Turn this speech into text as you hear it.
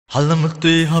Lights,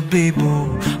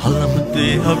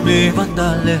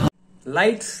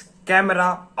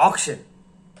 camera, auction.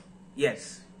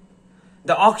 Yes.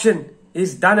 The auction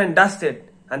is done and dusted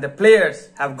and the players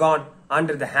have gone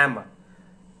under the hammer.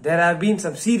 There have been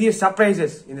some serious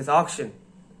surprises in this auction.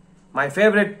 My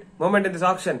favorite moment in this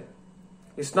auction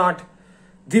is not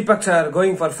Deepak sir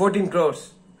going for 14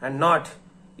 crores and not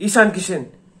Ishan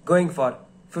Kishan going for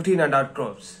 1500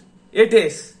 crores. It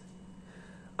is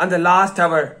on the last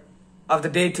hour of the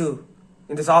day 2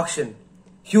 in this auction,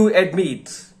 Hugh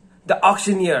Edmeades, the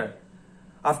auctioneer,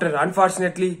 after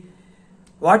unfortunately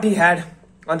what he had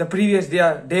on the previous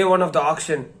day 1 of the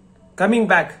auction, coming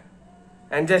back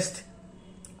and just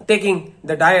taking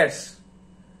the dyers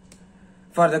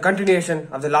for the continuation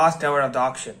of the last hour of the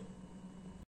auction.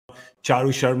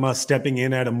 Charu Sharma stepping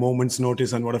in at a moment's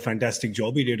notice, and what a fantastic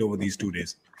job he did over these 2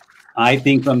 days. I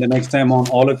think from the next time on,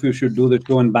 all of you should do the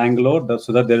show in Bangalore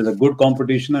so that there is a good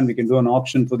competition and we can do an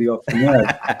auction for the auctioneer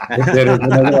if there is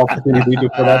another opportunity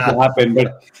for that to happen.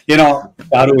 But, you know,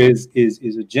 Charu is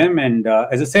a gem. And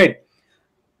as I said,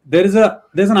 there's an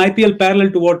IPL parallel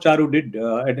to what Charu did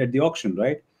at the auction,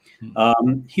 right?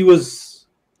 He was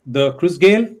the Chris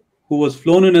Gale who was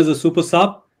flown in as a super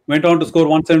sub, went on to score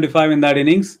 175 in that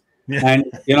innings and,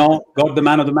 you know, got the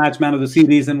man of the match, man of the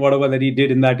series and whatever that he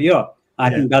did in that year. I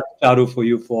think that's Charu for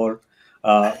you for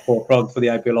the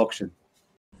IPL auction.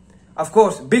 Of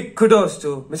course, big kudos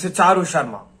to Mr. Charu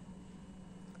Sharma.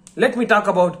 Let me talk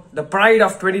about the pride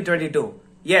of 2022.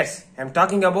 Yes, I'm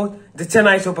talking about the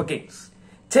Chennai Super Kings.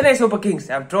 Chennai Super Kings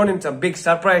have thrown in some big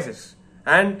surprises.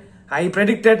 And I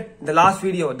predicted in the last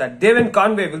video that Devon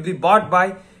Conway will be bought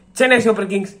by Chennai Super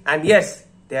Kings. And yes,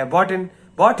 they have bought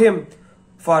him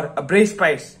for a brace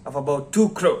price of about 2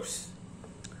 crores.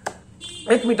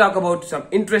 Let me talk about some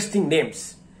interesting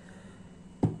names.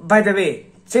 By the way,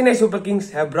 Chennai Super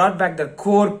Kings have brought back their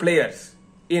core players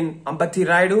in Ambati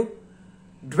Rayudu,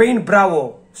 Dwayne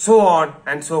Bravo, so on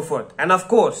and so forth. And of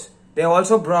course, they have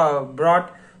also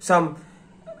brought some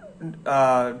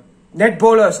net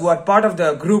bowlers who are part of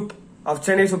the group of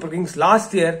Chennai Super Kings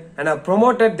last year and have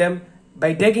promoted them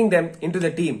by taking them into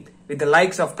the team with the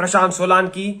likes of Prashant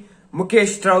Solanki,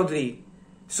 Mukesh Chowdhury,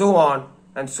 so on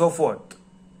and so forth.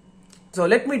 So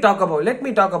let me talk about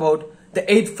the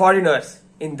 8 foreigners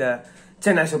in the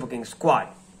Chennai Super Kings squad.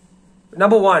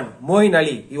 Number 1, Moeen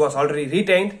Ali. He was already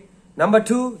retained. Number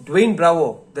 2, Dwayne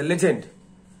Bravo, the legend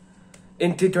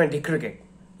in T20 cricket,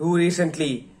 who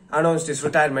recently announced his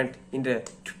retirement in the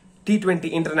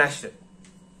T20 International.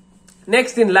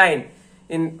 Next in line,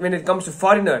 when it comes to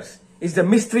foreigners, is the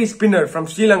mystery spinner from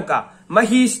Sri Lanka,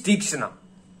 Mahesh Theekshana.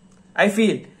 I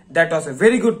feel that was a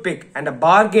very good pick and a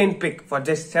bargain pick for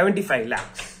just 75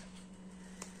 lakhs.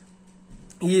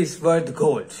 He is worth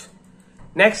gold.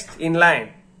 Next in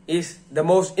line is the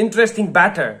most interesting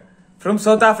batter from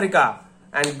South Africa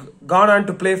and gone on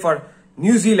to play for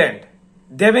New Zealand,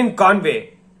 Devon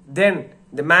Conway. Then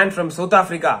the man from South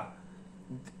Africa,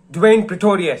 Dwayne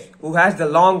Pretorius, who has the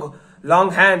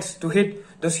long hands to hit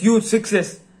those huge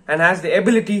sixes and has the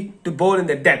ability to bowl in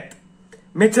the depth.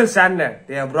 Mitchell Santner,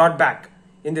 they have brought back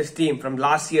in this team from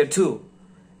last year too.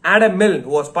 Adam Milne, who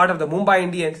was part of the Mumbai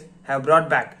Indians, have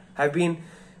been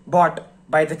bought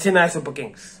by the Chennai Super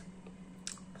Kings.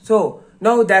 So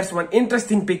now there's one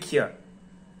interesting pick here.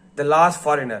 The last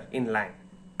foreigner in line,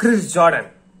 Chris Jordan.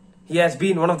 He has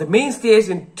been one of the mainstays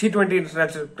in T20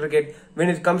 international cricket when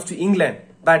it comes to England.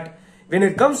 But when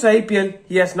it comes to IPL,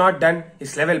 he has not done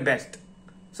his level best.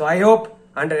 So I hope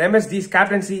under MSD's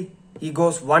captaincy, he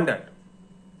goes wonders.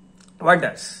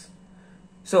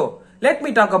 So, let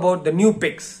me talk about the new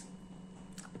picks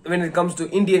when it comes to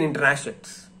Indian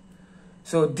internationals.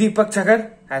 So, Deepak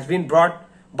Chahar has been brought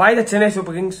by the Chennai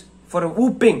Super Kings for a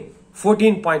whooping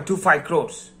 14.25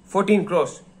 crores. 14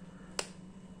 crores.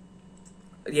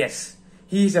 Yes,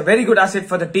 he is a very good asset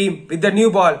for the team with the new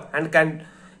ball and can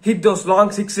hit those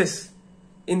long sixes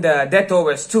in the death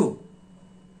overs too.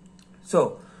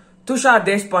 So, Tushar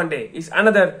Deshpande is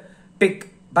another pick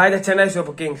by the Chennai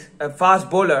Super Kings, a fast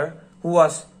bowler who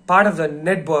was part of the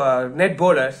net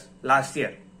bowlers last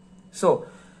year. So,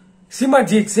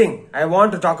 Simarjeet Singh, I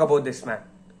want to talk about this man.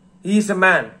 He is a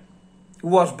man who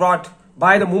was brought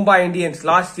by the Mumbai Indians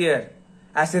last year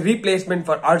as a replacement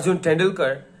for Arjun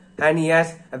Tendulkar, and he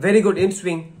has a very good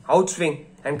in-swing, outswing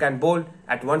and can bowl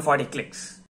at 140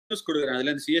 clicks.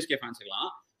 CSK fans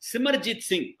Simarjeet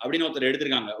Singh அப்படின்னு ஒருத்தர்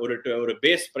எடுத்திருக்காங்க ஒரு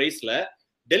base பிரைஸ்ல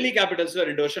டெல்லி கேபிட்டல்ஸ்ல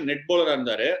 2 வருஷம் net பவுலரா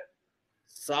இருந்தாரு.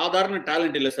 சாதாரண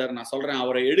talent இல்ல sir, நான் சொல்றேன்.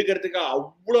 அவரை எடுக்கிறதுக்கு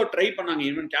அவ்வளவு ட்ரை பண்ணாங்க.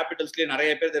 ஈவன் கேபிட்டல்ஸ்லயே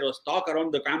நிறைய பேர் there was talk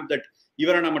around the camp that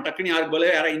இவரை நம்ம டக்குனு யாருக்கு போல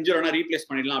யாரா இன்ஜூர் ஆனா ரீப்ளேஸ்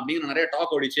பண்ணிடலாம் அப்படிங்கிற நிறைய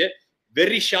டாக் ஓடிச்சு.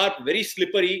 Very sharp, very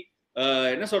slippery.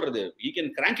 என்ன சொல்றது, ஈ கேன்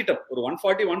கிராங்க் இட் அப். ஒரு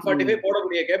 140 145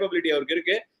 போடக்கூடிய கேப்பபிலிட்டி அவருக்கு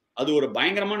இருக்கு. அது ஒரு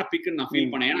பயங்கரமான பிக்னு நான் ஃபீல்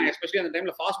பண்ணேன். ஏன்னா எஸ்பெஷலி அந்த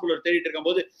டைம்ல ஃபாஸ்ட் பவுலர் தேடிட்டு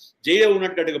இருக்கும்போது ஜெயதேவ்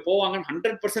உனட்கட்டுக்கு போவாங்கன்னு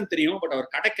 100% தெரியும். பட் அவர்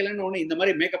கிடைக்கலன்னு ஒன்று இந்த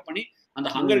மாதிரி மேக்கப் பண்ணி அந்த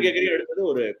ஹங்கர் கேக்கரையும் எடுத்தது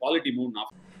ஒரு குவாலிட்டி மூவ். நான்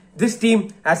This team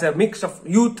has a mix of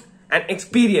youth and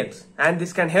experience, and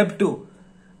this can help too.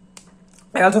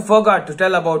 I also forgot to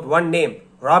tell about one name,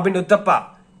 Robin Uthappa.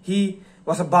 He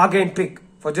was a bargain pick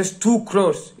for just 2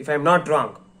 crores, if I'm not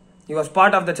wrong. He was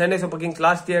part of the Chennai Super Kings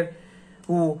last year,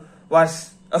 who was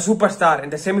a superstar in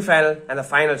the semi-final and the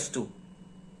finals too.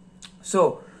 So,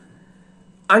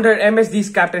 under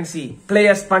MSD's captaincy,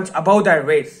 players punch above their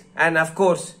weights, and of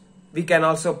course, we can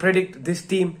also predict this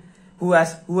team who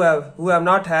have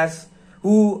not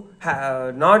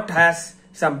has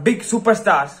some big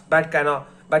superstars,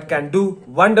 but can do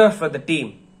wonders for the team.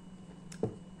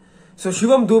 So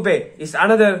Shivam Dube is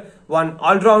another one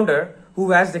all-rounder who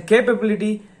has the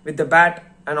capability with the bat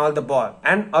and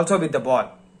also with the ball.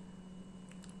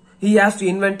 He has to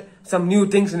invent some new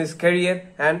things in his career,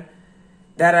 and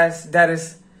there is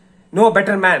no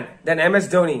better man than MS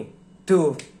Dhoni to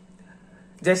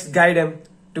just guide him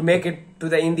to make it to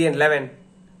the Indian 11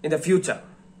 in the future.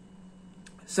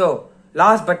 So,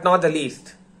 last but not the least,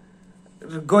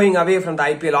 going away from the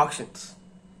IPL auctions,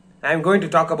 I am going to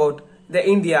talk about the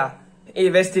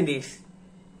India-West Indies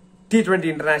T20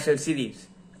 International Series.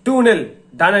 2-0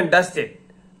 done and dusted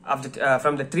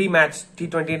from the 3-match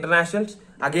T20 Internationals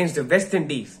against the West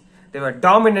Indies. They were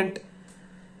dominant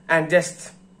and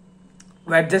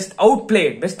were just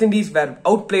outplayed. West Indies were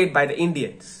outplayed by the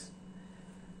Indians.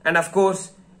 And of course,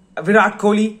 Virat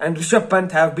Kohli and Rishabh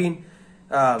Pant have been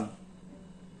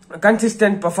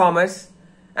consistent performers.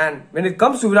 And when it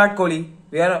comes to Virat Kohli,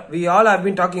 we all have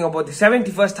been talking about the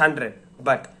 71st 100.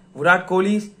 But Virat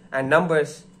Kohli's and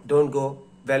numbers don't go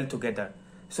well together.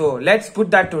 So let's put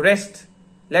that to rest.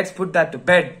 Let's put that to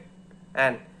bed.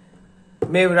 And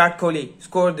may Virat Kohli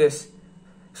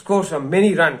score some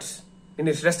many runs in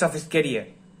his rest of his career.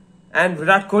 And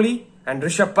Virat Kohli and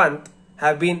Rishabh Pant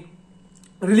have been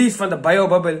released from the bio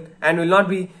bubble and will not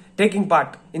be taking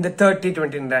part in the 3rd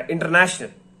T20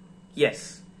 International.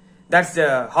 Yes, that's the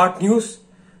hot news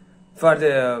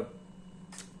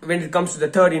when it comes to the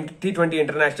 3rd T20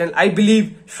 International. I believe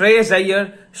Shreyas Iyer,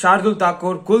 Shardul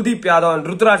Thakur, Kuldeep Yadav and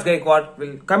Ruturaj Gaikwad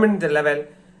will come in the level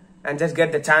and just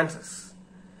get the chances.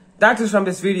 That's it from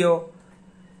this video.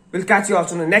 We'll catch you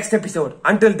also in the next episode.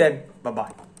 Until then,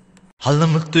 bye-bye.